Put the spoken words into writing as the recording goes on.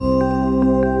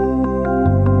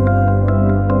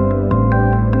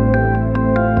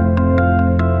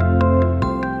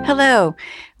Hello,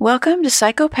 welcome to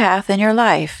Psychopath in Your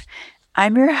Life.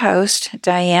 I'm your host,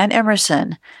 Diane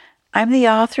Emerson. I'm the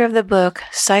author of the book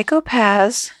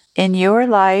Psychopaths in Your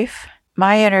Life,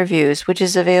 My Interviews, which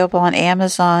is available on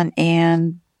Amazon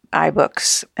and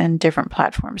iBooks and different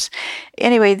platforms.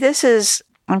 Anyway,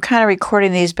 I'm kind of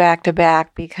recording these back to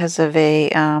back because of a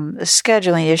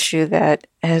scheduling issue that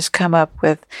has come up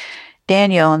with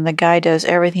Daniel, and the guy does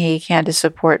everything he can to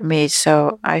support me,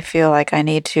 so I feel like I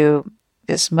need to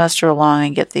just muster along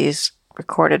and get these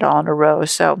recorded all in a row.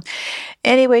 So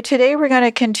anyway, today we're going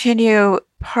to continue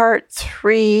part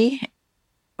 3,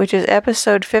 which is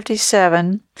episode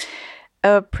 57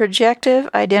 of projective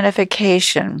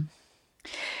identification.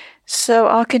 So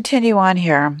I'll continue on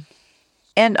here.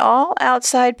 And all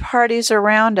outside parties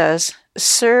around us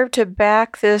serve to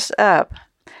back this up,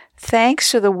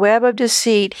 thanks to the web of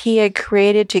deceit he had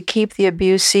created to keep the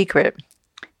abuse secret.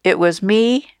 It was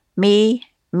me, me,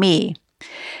 me.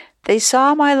 They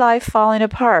saw my life falling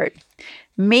apart,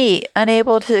 me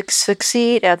unable to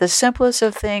succeed at the simplest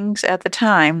of things at the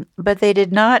time, but they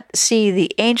did not see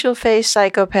the angel-faced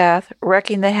psychopath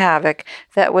wreaking the havoc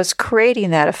that was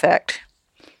creating that effect.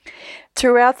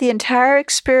 Throughout the entire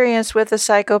experience with the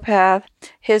psychopath,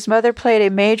 his mother played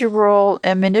a major role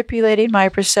in manipulating my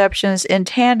perceptions in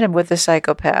tandem with the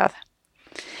psychopath.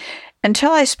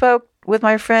 Until I spoke with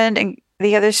my friend in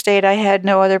the other state, I had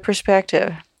no other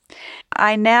perspective.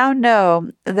 I now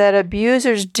know that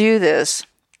abusers do this.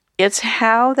 It's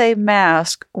how they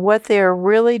mask what they are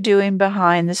really doing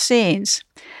behind the scenes,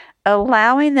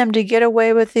 allowing them to get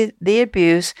away with the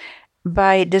abuse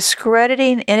by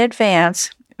discrediting in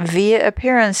advance, via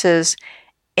appearances,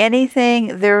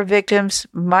 anything their victims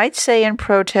might say in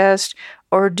protest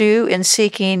or do in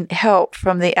seeking help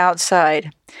from the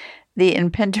outside. The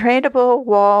impenetrable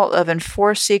wall of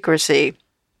enforced secrecy.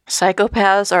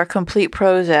 Psychopaths are complete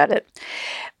pros at it.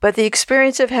 But the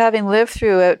experience of having lived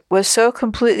through it was so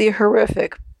completely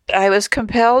horrific. I was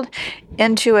compelled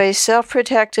into a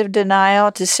self-protective denial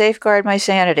to safeguard my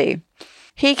sanity.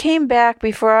 He came back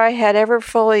before I had ever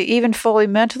fully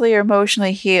mentally or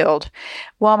emotionally healed.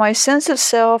 While my sense of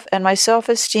self and my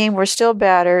self-esteem were still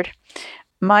battered,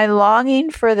 my longing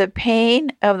for the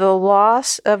pain of the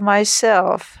loss of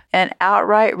myself and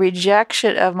outright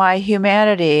rejection of my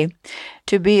humanity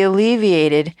to be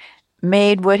alleviated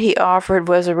made what he offered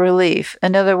was a relief.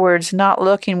 In other words, not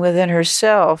looking within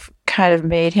herself kind of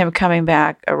made him coming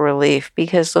back a relief,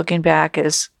 because looking back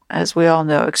is, as we all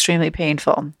know, extremely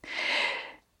painful.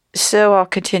 So I'll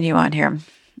continue on here.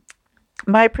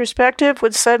 My perspective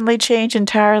would suddenly change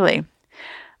entirely.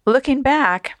 Looking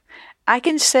back, I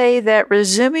can say that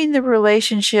resuming the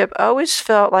relationship always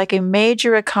felt like a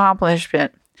major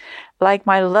accomplishment, like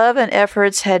my love and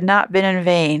efforts had not been in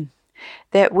vain,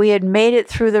 that we had made it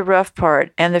through the rough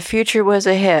part and the future was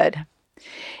ahead.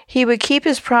 He would keep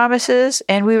his promises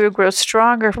and we would grow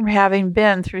stronger from having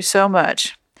been through so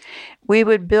much. We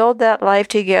would build that life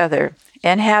together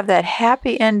and have that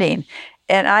happy ending,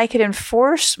 and I could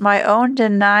enforce my own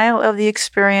denial of the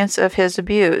experience of his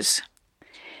abuse.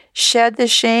 Shed the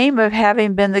shame of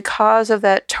having been the cause of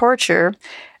that torture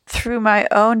through my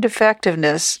own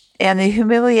defectiveness and the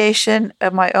humiliation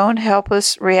of my own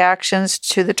helpless reactions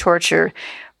to the torture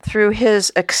through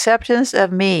his acceptance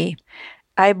of me.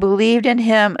 I believed in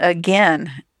him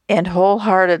again and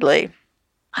wholeheartedly.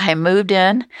 I moved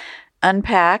in,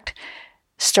 unpacked,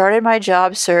 started my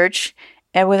job search,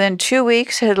 and within 2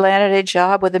 weeks had landed a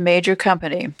job with a major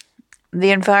company.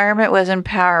 The environment was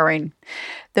empowering.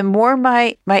 The more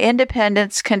my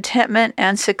independence, contentment,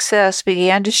 and success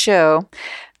began to show,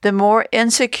 the more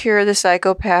insecure the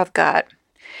psychopath got.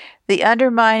 The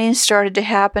undermining started to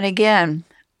happen again,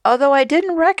 although I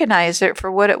didn't recognize it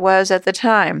for what it was at the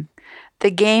time.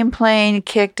 The game playing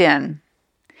kicked in.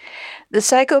 The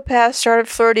psychopath started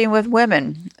flirting with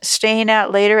women, staying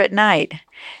out later at night,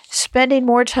 spending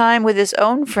more time with his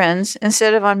own friends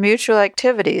instead of on mutual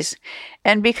activities,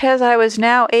 and because I was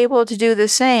now able to do the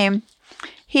same,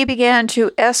 he began to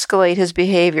escalate his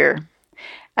behavior.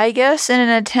 I guess in an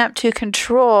attempt to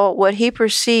control what he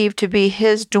perceived to be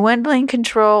his dwindling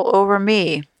control over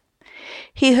me.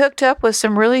 He hooked up with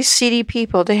some really seedy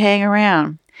people to hang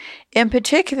around. In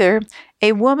particular,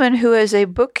 a woman who is a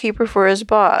bookkeeper for his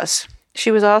boss.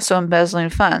 She was also embezzling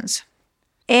funds.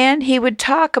 And he would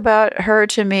talk about her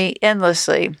to me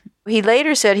endlessly. He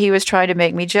later said he was trying to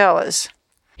make me jealous.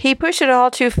 He pushed it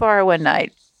all too far one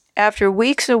night. After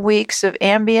weeks and weeks of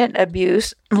ambient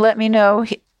abuse, let me know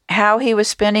how he was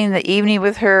spending the evening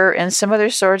with her and some other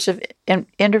sorts of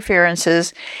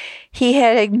interferences. He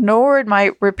had ignored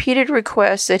my repeated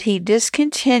requests that he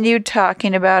discontinued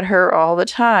talking about her all the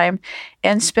time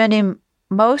and spending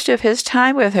most of his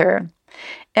time with her,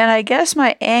 and I guess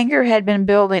my anger had been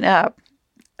building up.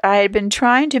 I had been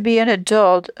trying to be an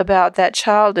adult about that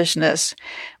childishness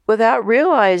without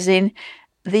realizing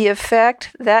the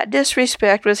effect that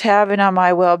disrespect was having on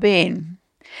my well-being.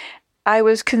 I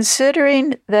was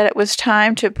considering that it was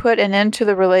time to put an end to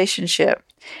the relationship,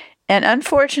 and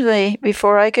unfortunately,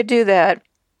 before I could do that,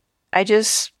 I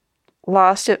just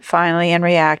lost it finally and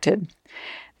reacted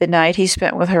the night he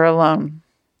spent with her alone.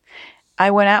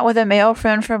 I went out with a male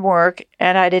friend from work,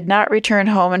 and I did not return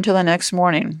home until the next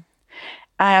morning.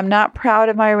 I am not proud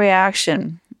of my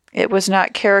reaction. It was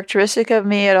not characteristic of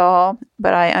me at all,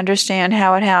 but I understand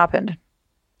how it happened.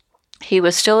 He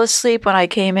was still asleep when I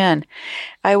came in.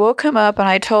 I woke him up and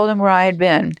I told him where I had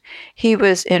been. He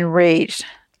was enraged,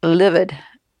 livid,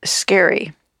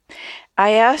 scary.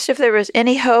 I asked if there was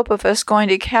any hope of us going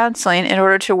to counseling in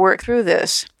order to work through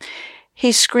this.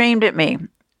 He screamed at me,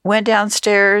 went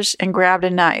downstairs and grabbed a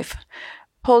knife,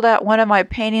 pulled out one of my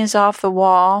paintings off the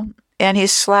wall, and he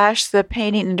slashed the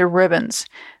painting into ribbons,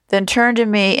 then turned to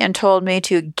me and told me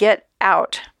to get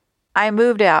out. I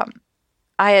moved out.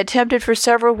 I attempted for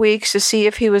several weeks to see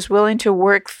if he was willing to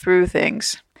work through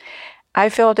things. I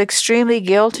felt extremely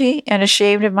guilty and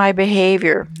ashamed of my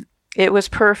behavior. It was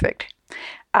perfect.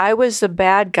 I was the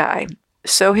bad guy,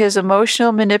 so his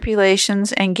emotional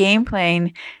manipulations and game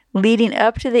playing leading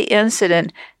up to the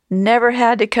incident never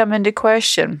had to come into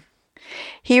question.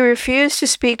 He refused to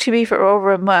speak to me for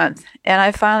over a month, and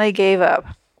I finally gave up.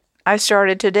 I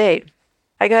started to date.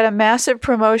 I got a massive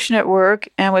promotion at work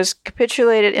and was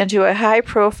capitulated into a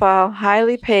high-profile,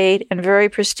 highly paid, and very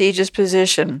prestigious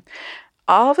position.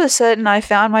 All of a sudden, I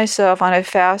found myself on a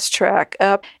fast track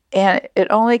up, and it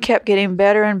only kept getting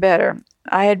better and better.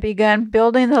 I had begun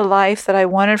building the life that I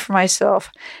wanted for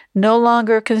myself, no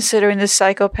longer considering the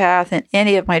psychopath in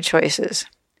any of my choices.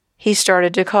 He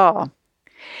started to call.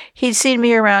 He'd seen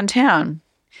me around town.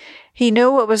 He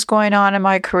knew what was going on in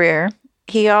my career.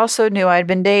 He also knew I'd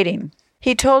been dating.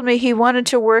 He told me he wanted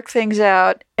to work things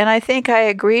out, and I think I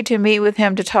agreed to meet with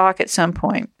him to talk at some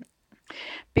point.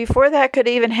 Before that could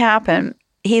even happen,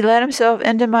 he let himself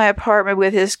into my apartment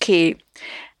with his key.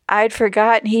 I'd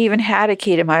forgotten he even had a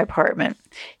key to my apartment.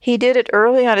 He did it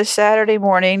early on a Saturday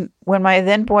morning when my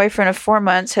then-boyfriend of 4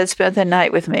 months had spent the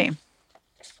night with me.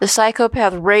 The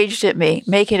psychopath raged at me,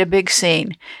 making a big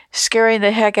scene, scaring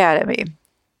the heck out of me.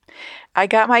 I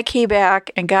got my key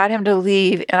back and got him to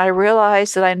leave, and I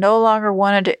realized that I no longer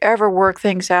wanted to ever work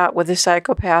things out with the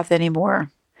psychopath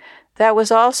anymore. That was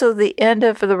also the end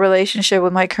of the relationship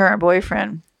with my current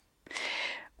boyfriend.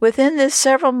 Within this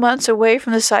several months away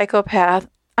from the psychopath,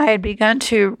 I had begun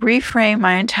to reframe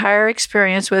my entire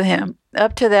experience with him,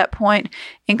 up to that point,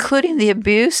 including the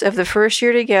abuse of the first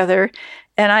year together,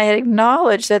 and I had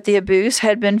acknowledged that the abuse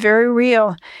had been very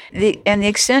real, and the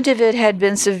extent of it had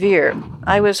been severe.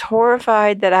 I was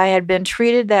horrified that I had been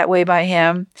treated that way by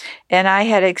him, and I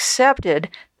had accepted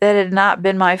that it had not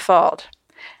been my fault.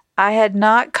 I had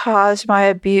not caused my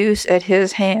abuse at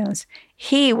his hands.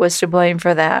 He was to blame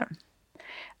for that.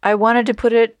 I wanted to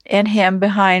put it and him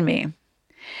behind me.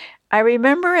 I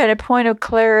remember at a point of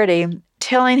clarity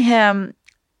telling him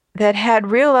that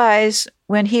had realized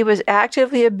when he was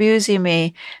actively abusing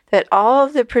me that all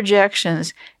of the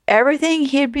projections, everything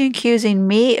he had been accusing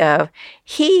me of,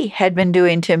 he had been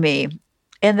doing to me,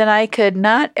 and that I could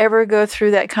not ever go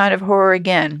through that kind of horror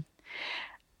again.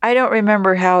 I don't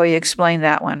remember how he explained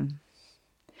that one.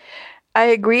 I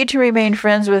agreed to remain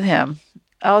friends with him,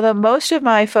 although most of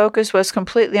my focus was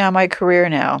completely on my career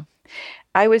now.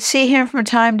 I would see him from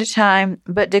time to time,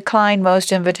 but declined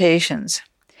most invitations.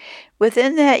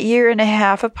 Within that year and a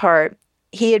half apart,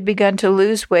 he had begun to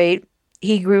lose weight.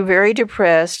 He grew very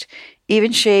depressed,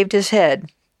 even shaved his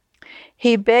head.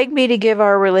 He begged me to give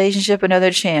our relationship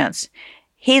another chance.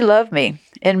 He loved me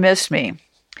and missed me.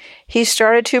 He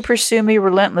started to pursue me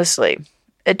relentlessly,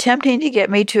 attempting to get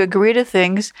me to agree to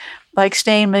things like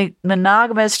staying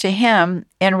monogamous to him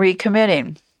and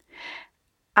recommitting.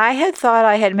 I had thought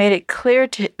I had made it clear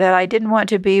that I didn't want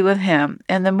to be with him,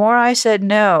 and the more I said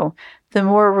no, the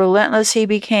more relentless he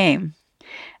became.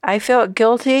 I felt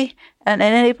guilty and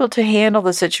unable to handle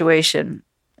the situation.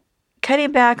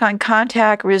 Cutting back on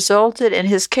contact resulted in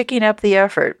his kicking up the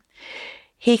effort.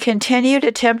 He continued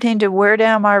attempting to wear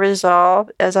down my resolve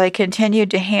as I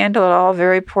continued to handle it all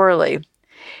very poorly.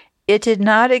 It did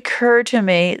not occur to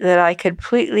me that I could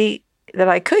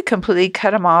completely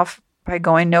cut him off by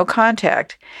going no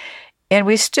contact. And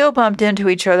we still bumped into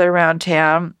each other around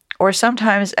town or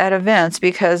sometimes at events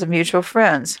because of mutual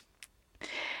friends.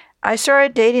 I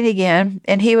started dating again,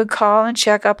 and he would call and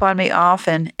check up on me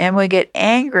often and would get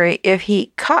angry if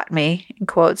he caught me, in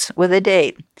quotes, with a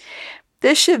date.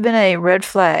 This should have been a red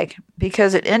flag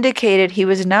because it indicated he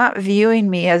was not viewing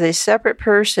me as a separate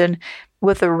person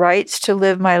with the rights to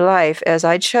live my life as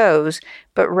I chose,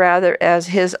 but rather as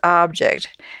his object.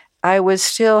 I was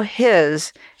still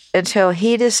his until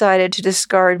he decided to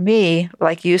discard me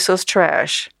like useless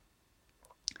trash.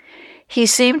 He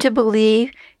seemed to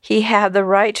believe he had the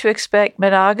right to expect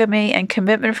monogamy and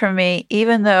commitment from me,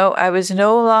 even though I was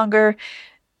no longer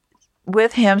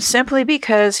with him simply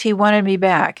because he wanted me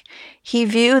back. He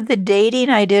viewed the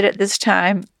dating I did at this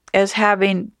time as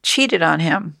having cheated on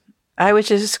him. I was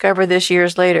to discover this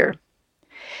years later.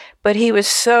 But he was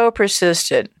so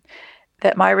persistent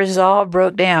that my resolve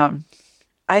broke down.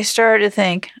 I started to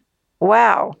think,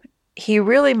 wow, he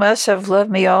really must have loved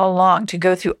me all along to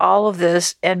go through all of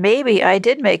this, and maybe I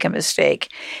did make a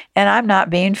mistake, and I'm not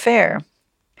being fair.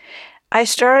 I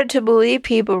started to believe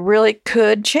people really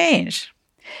could change.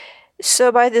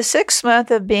 So by the 6th month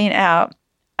of being out,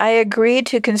 I agreed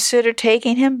to consider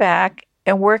taking him back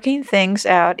and working things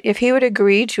out if he would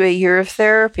agree to a year of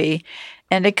therapy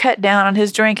and to cut down on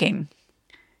his drinking.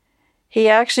 He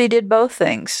actually did both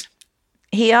things.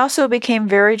 He also became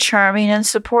very charming and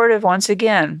supportive once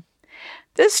again.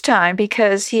 This time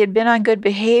because he had been on good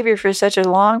behavior for such a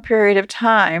long period of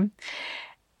time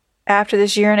after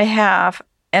this year and a half,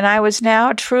 and I was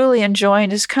now truly enjoying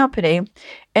his company,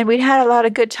 and we'd had a lot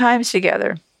of good times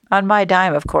together, on my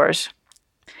dime, of course.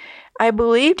 I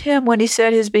believed him when he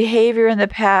said his behavior in the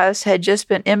past had just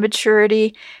been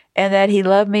immaturity and that he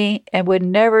loved me and would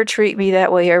never treat me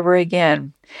that way ever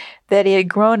again, that he had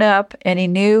grown up and he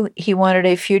knew he wanted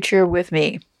a future with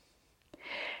me.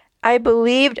 I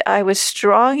believed I was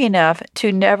strong enough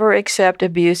to never accept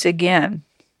abuse again,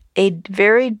 a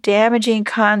very damaging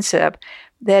concept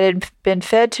that had been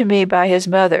fed to me by his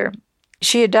mother.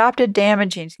 She adopted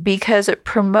damaging because it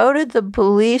promoted the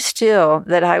belief still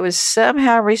that I was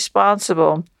somehow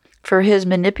responsible for his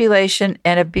manipulation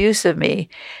and abuse of me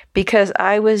because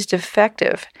I was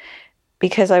defective,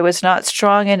 because I was not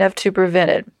strong enough to prevent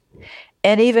it.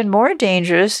 And even more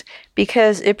dangerous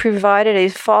because it provided a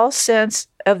false sense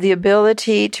of the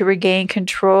ability to retain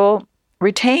control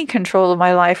of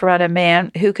my life around a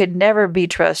man who could never be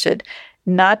trusted,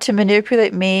 not to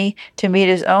manipulate me to meet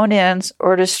his own ends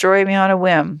or destroy me on a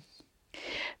whim.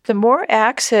 The more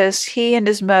access he and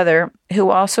his mother, who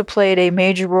also played a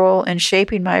major role in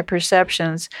shaping my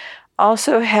perceptions,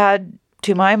 also had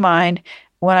to my mind,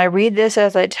 when I read this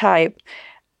as I type,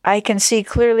 I can see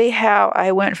clearly how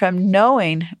I went from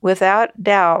knowing without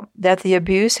doubt that the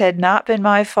abuse had not been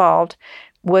my fault,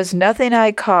 was nothing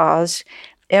I caused,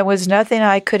 and was nothing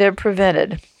I could have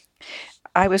prevented.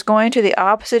 I was going to the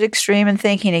opposite extreme in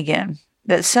thinking again,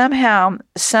 that somehow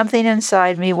something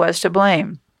inside me was to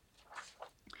blame.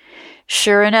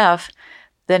 Sure enough,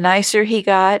 the nicer he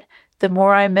got, the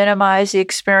more I minimized the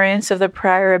experience of the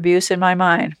prior abuse in my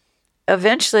mind,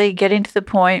 eventually getting to the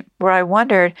point where I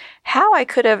wondered how I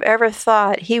could have ever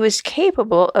thought he was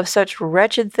capable of such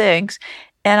wretched things,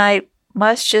 and I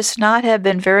must just not have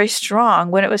been very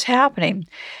strong when it was happening.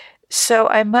 So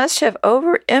I must have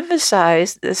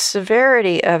overemphasized the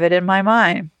severity of it in my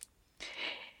mind.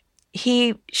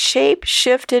 He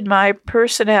shape-shifted my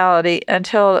personality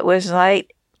until it was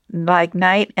like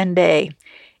night and day.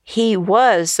 He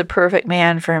was the perfect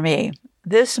man for me.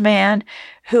 This man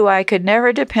who I could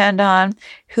never depend on,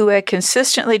 who had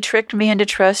consistently tricked me into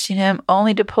trusting him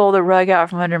only to pull the rug out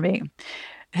from under me,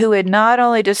 who had not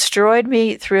only destroyed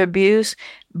me through abuse,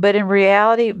 but in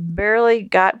reality barely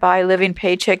got by living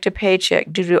paycheck to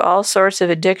paycheck due to all sorts of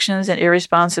addictions and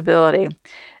irresponsibility.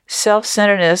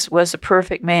 Self-centeredness was the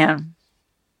perfect man.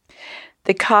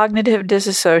 The cognitive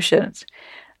dissociations,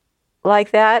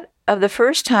 like that of the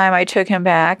first time I took him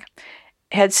back,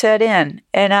 had set in,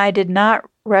 and I did not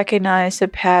recognize the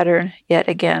pattern yet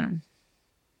again.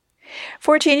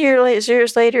 14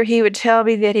 years later, he would tell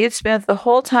me that he had spent the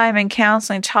whole time in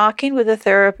counseling talking with a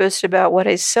therapist about what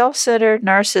a self-centered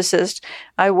narcissist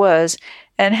I was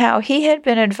and how he had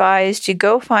been advised to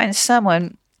go find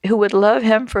someone who would love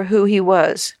him for who he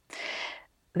was.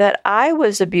 That I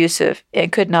was abusive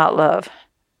and could not love.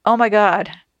 Oh my God,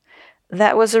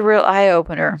 that was a real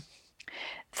eye-opener.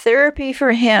 Therapy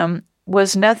for him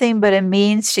was nothing but a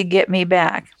means to get me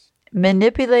back.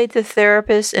 Manipulate the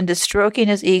therapist into stroking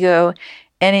his ego,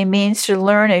 and a means to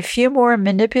learn a few more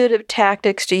manipulative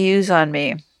tactics to use on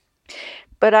me.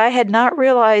 But I had not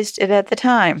realized it at the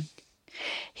time.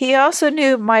 He also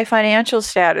knew my financial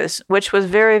status, which was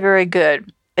very, very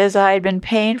good, as I had been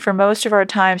paying for most of our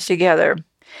times together.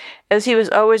 as he was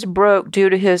always broke due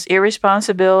to his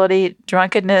irresponsibility,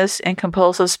 drunkenness, and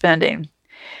compulsive spending.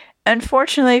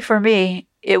 Unfortunately for me,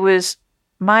 it was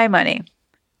my money,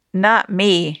 not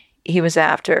me, he was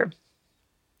after.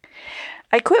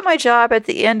 I quit my job at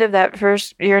the end of that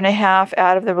first year and a half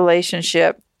out of the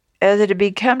relationship, as it had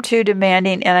become too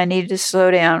demanding and I needed to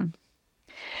slow down.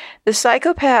 The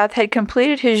psychopath had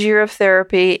completed his year of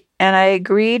therapy, and I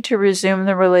agreed to resume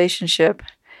the relationship.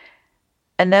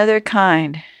 Another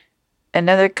kind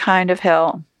of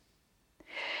hell.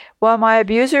 While my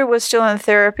abuser was still in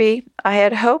therapy, I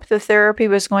had hoped the therapy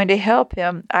was going to help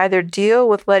him either deal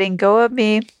with letting go of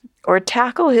me or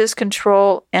tackle his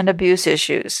control and abuse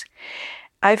issues.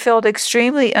 I felt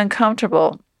extremely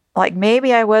uncomfortable, like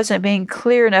maybe I wasn't being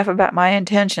clear enough about my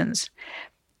intentions.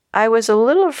 I was a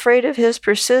little afraid of his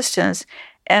persistence,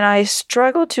 and I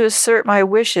struggled to assert my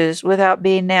wishes without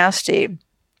being nasty.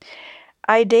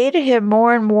 I dated him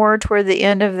more and more toward the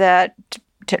end of that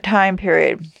time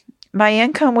period. My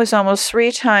income was almost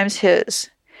 3 times his.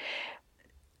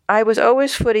 I was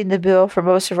always footing the bill for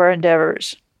most of our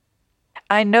endeavors.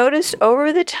 I noticed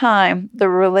over the time the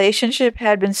relationship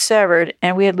had been severed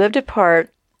and we had lived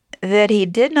apart that he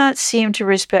did not seem to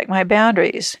respect my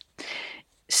boundaries,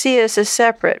 see us as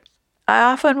separate. I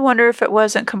often wonder if I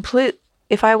wasn't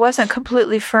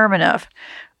completely firm enough,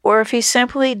 or if he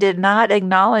simply did not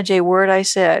acknowledge a word I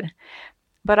said.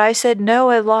 But I said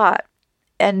no a lot,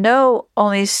 and no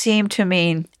only seemed to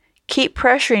mean keep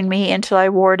pressuring me until I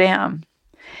wore down.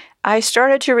 I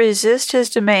started to resent his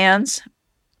demands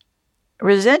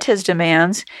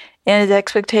and his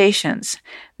expectations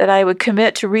that I would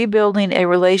commit to rebuilding a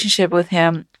relationship with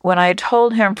him when I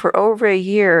told him for over a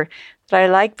year that I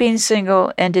liked being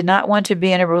single and did not want to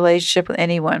be in a relationship with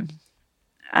anyone.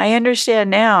 I understand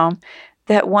now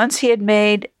that once he had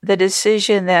made the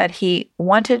decision that he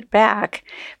wanted back,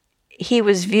 he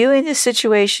was viewing the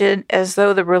situation as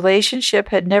though the relationship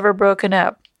had never broken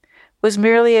up, was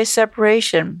merely a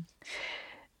separation.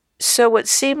 So what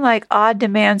seemed like odd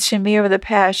demands to me over the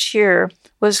past year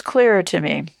was clearer to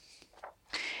me.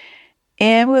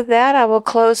 And with that, I will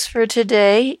close for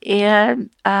today,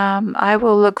 and I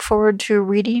will look forward to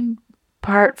reading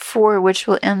part 4, which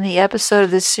will end the episode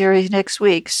of this series next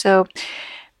week. So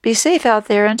be safe out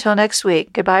there until next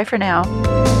week. Goodbye for now.